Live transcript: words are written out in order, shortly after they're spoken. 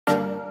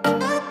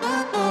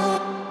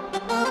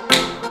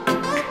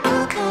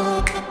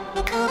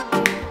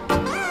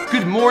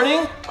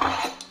morning.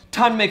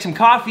 Time to make some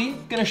coffee.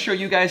 Gonna show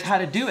you guys how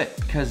to do it,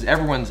 because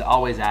everyone's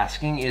always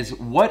asking is,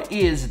 what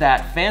is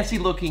that fancy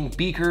looking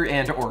beaker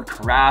and or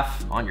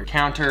carafe on your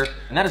counter?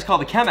 And that is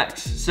called the Chemex.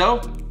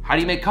 So, how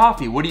do you make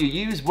coffee? What do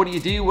you use? What do you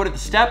do? What are the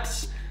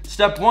steps?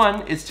 Step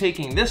one is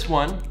taking this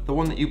one, the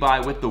one that you buy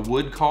with the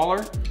wood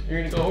collar.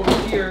 You're gonna go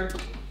over here,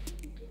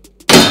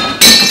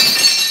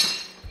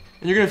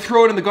 and you're gonna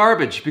throw it in the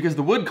garbage, because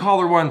the wood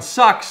collar one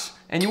sucks,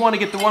 and you wanna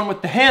get the one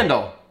with the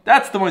handle.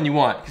 That's the one you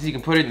want, because you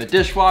can put it in the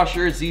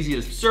dishwasher, it's easy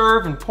to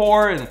serve and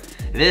pour, and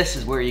this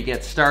is where you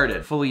get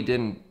started. Fully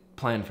didn't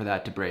plan for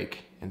that to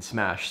break and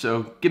smash,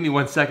 so give me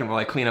 1 second while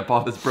I clean up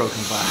all this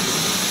broken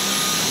glass.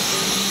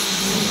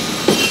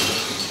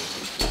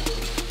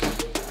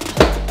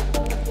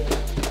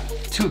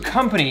 To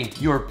accompany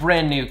your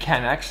brand new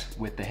Chemex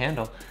with the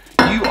handle,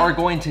 you are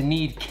going to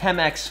need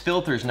Chemex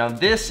filters. Now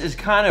this is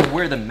kind of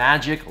where the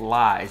magic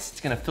lies. It's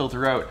gonna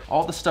filter out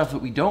all the stuff that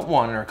we don't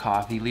want in our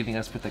coffee, leaving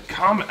us with a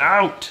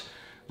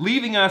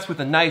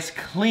nice,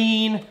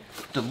 clean,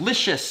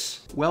 delicious,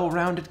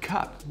 well-rounded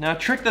cup. Now a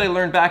trick that I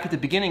learned back at the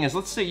beginning is,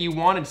 let's say you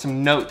wanted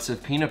some notes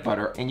of peanut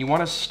butter and you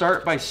wanna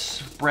start by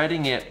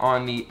spreading it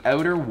on the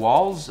outer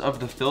walls of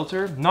the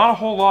filter. Not a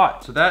whole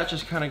lot. So that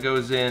just kind of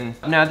goes in.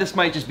 Now this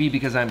might just be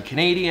because I'm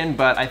Canadian,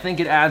 but I think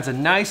it adds a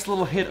nice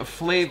little hit of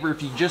flavor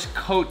if you just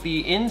coat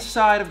the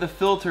inside of the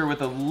filter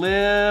with a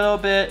little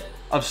bit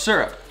of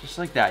syrup. Just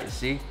like that, you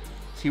see?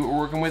 See what we're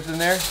working with in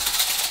there?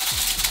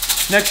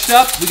 Next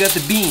up, we got the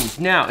beans.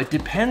 Now, it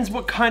depends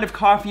what kind of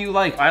coffee you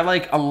like. I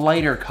like a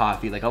lighter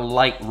coffee, like a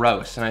light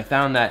roast. And I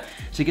found that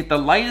to get the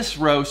lightest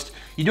roast,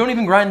 you don't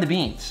even grind the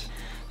beans.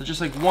 So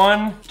just like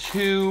 1,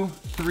 2,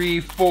 3,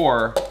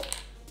 4.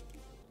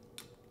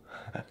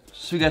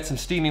 So we got some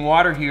steaming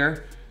water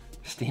here.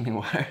 Steaming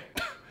water,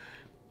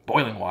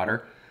 boiling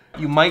water.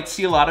 You might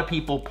see a lot of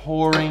people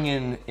pouring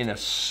in a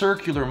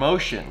circular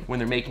motion when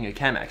they're making a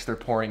Chemex. They're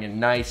pouring in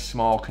nice,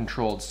 small,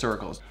 controlled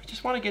circles. I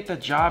just want to get the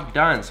job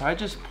done, so I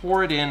just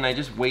pour it in and I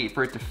just wait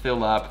for it to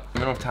fill up. We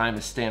don't have time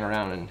to stand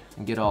around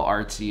and get all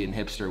artsy and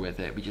hipster with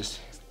it. We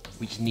just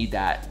need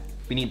that.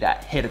 We need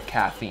that hit of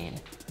caffeine.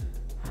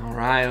 All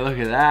right, look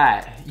at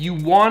that. You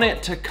want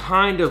it to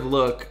kind of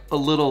look a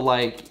little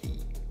like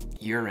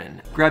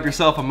urine. Grab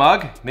yourself a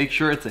mug, make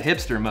sure it's a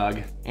hipster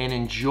mug, and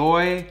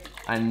enjoy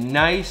a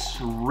nice,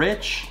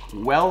 rich,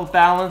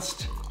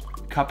 well-balanced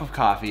cup of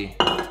coffee.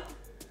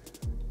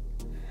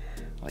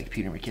 Like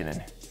Peter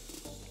McKinnon.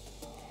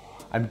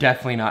 I'm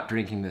definitely not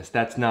drinking this.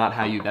 That's not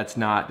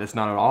at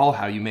all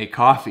how you make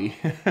coffee.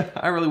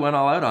 I really went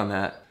all out on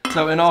that.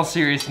 So in all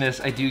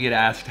seriousness, I do get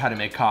asked how to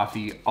make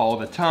coffee all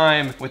the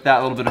time. With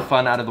that little bit of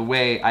fun out of the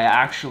way, I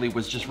actually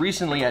was just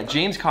recently at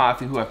James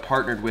Coffee, who I've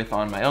partnered with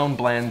on my own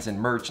blends and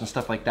merch and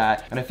stuff like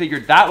that. And I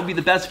figured that would be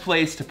the best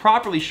place to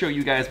properly show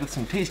you guys with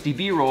some tasty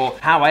B-roll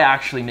how I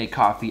actually make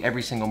coffee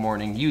every single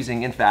morning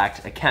using, in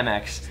fact, a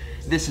Chemex.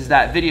 This is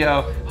that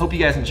video. Hope you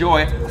guys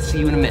enjoy. I'll see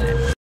you in a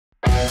minute.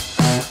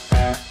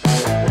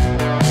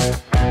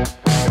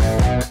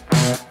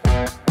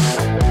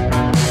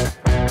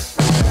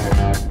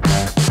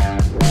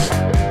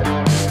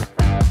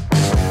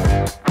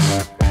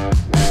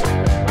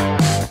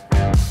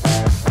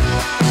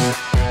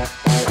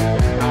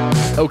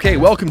 Okay,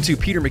 welcome to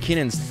Peter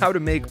McKinnon's How to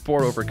Make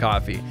Pour-Over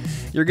Coffee.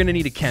 You're gonna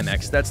need a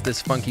Chemex. That's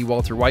this funky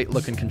Walter White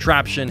looking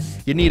contraption.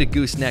 You need a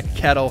gooseneck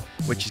kettle,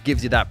 which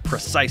gives you that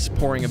precise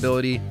pouring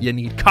ability. You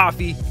need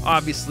coffee,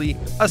 obviously,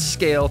 a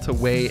scale to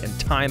weigh and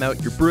time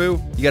out your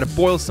brew. You gotta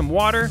boil some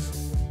water,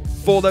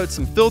 fold out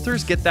some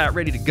filters, get that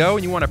ready to go,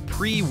 and you wanna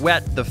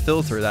pre-wet the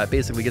filter. That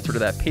basically gets rid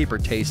of that paper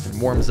taste and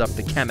warms up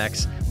the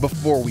Chemex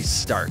before we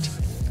start.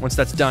 Once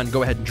that's done,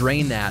 go ahead and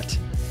drain that.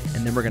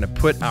 And then we're gonna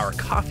put our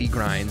coffee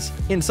grinds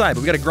inside,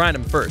 but we gotta grind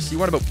them first. You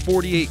want about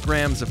 48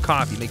 grams of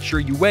coffee. Make sure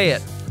you weigh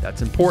it,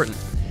 that's important.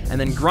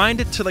 And then grind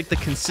it to like the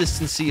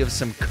consistency of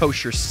some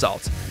kosher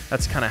salt.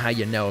 That's kind of how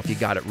you know if you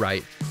got it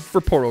right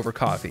for pour over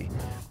coffee.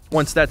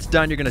 Once that's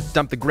done, you're gonna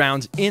dump the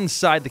grounds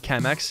inside the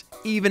Chemex,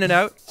 even it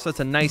out so it's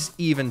a nice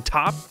even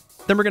top.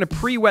 Then we're gonna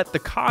pre-wet the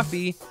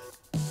coffee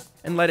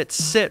and let it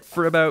sit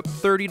for about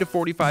 30 to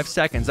 45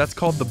 seconds. That's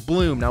called the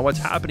bloom. Now what's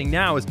happening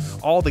now is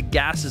all the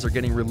gases are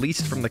getting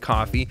released from the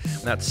coffee,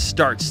 and that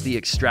starts the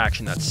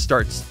extraction, that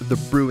starts the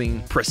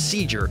brewing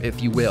procedure,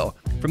 if you will.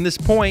 From this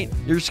point,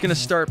 you're just gonna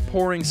start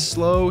pouring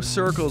slow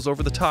circles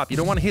over the top. You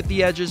don't wanna hit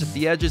the edges. If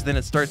the edges, then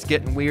it starts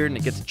getting weird and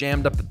it gets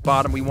jammed up at the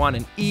bottom. We want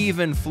an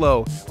even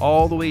flow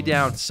all the way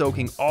down,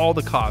 soaking all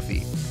the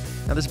coffee.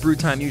 Now this brew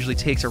time usually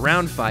takes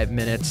around 5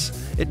 minutes.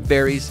 It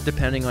varies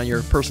depending on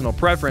your personal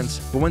preference,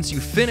 but once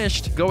you've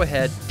finished, go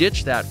ahead,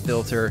 ditch that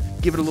filter,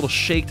 give it a little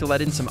shake to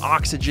let in some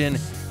oxygen,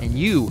 and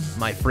you,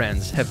 my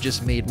friends, have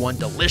just made one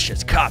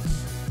delicious cup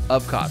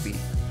of coffee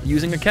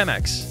using a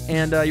Chemex,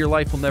 and your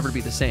life will never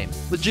be the same.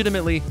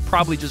 Legitimately,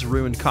 probably just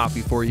ruined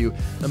coffee for you,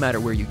 no matter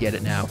where you get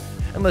it now,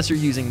 unless you're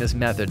using this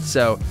method,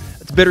 so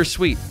it's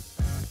bittersweet.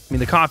 I mean,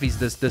 the coffee's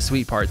the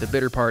sweet part, the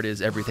bitter part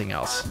is everything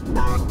else.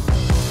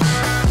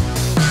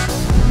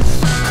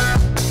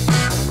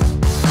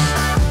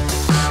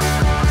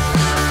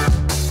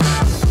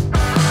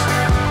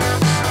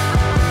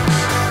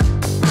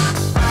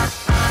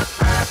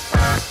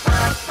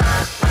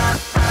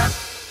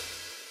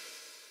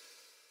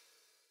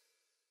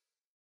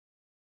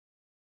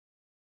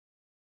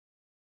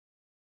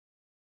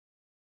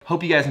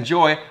 Hope you guys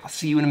enjoy. I'll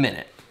see you in a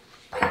minute.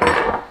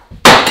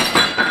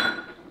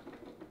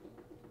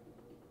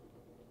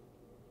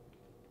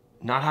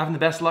 Not having the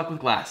best luck with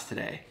glass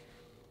today.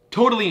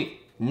 Totally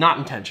not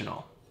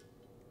intentional.